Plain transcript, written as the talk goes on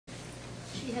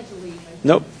She had to leave.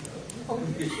 Nope.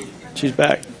 She's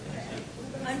back.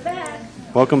 I'm back.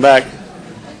 Welcome back.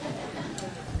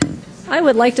 I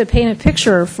would like to paint a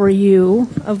picture for you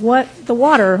of what the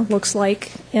water looks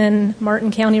like in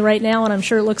Martin County right now, and I'm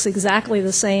sure it looks exactly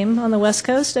the same on the West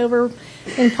Coast over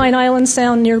in Pine Island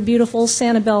Sound near beautiful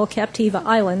Sanibel Captiva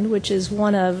Island, which is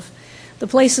one of the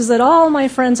places that all my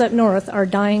friends up north are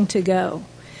dying to go.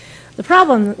 The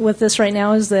problem with this right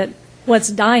now is that what's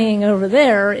dying over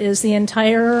there is the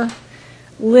entire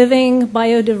living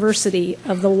biodiversity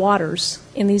of the waters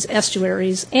in these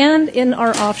estuaries and in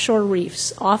our offshore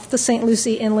reefs off the St.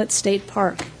 Lucie Inlet State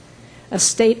Park, a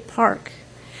state park.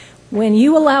 When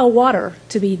you allow water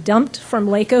to be dumped from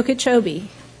Lake Okeechobee,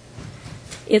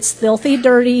 it's filthy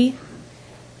dirty,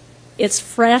 it's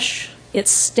fresh, it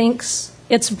stinks,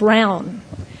 it's brown.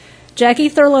 Jackie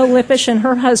Thurlow Lippisch and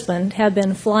her husband have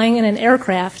been flying in an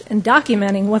aircraft and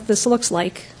documenting what this looks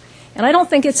like. And I don't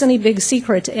think it's any big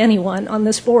secret to anyone on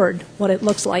this board what it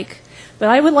looks like. But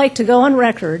I would like to go on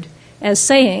record as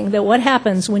saying that what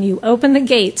happens when you open the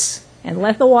gates and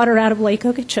let the water out of Lake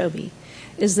Okeechobee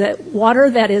is that water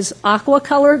that is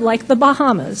aqua-colored like the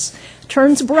Bahamas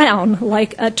turns brown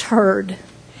like a turd.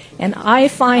 And I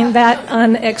find that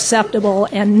unacceptable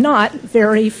and not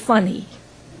very funny.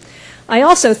 I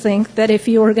also think that if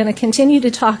you are going to continue to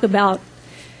talk about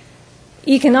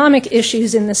economic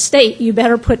issues in the state, you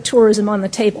better put tourism on the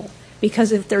table.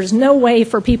 Because if there's no way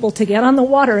for people to get on the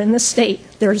water in the state,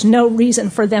 there's no reason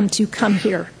for them to come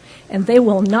here. And they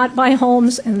will not buy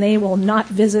homes and they will not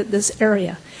visit this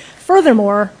area.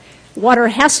 Furthermore, water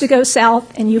has to go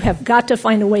south and you have got to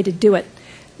find a way to do it.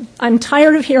 I'm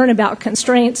tired of hearing about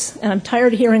constraints and I'm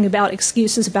tired of hearing about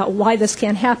excuses about why this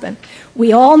can't happen.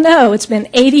 We all know it's been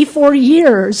 84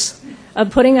 years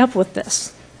of putting up with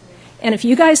this. And if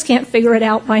you guys can't figure it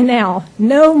out by now,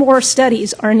 no more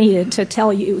studies are needed to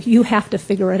tell you you have to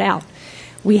figure it out.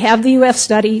 We have the UF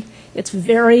study. It's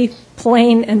very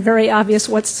plain and very obvious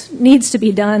what needs to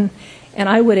be done. And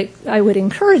I would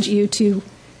encourage you to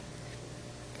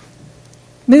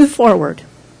move forward.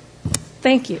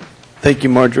 Thank you. Thank you,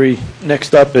 Marjorie.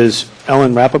 Next up is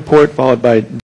Ellen Rappaport, followed by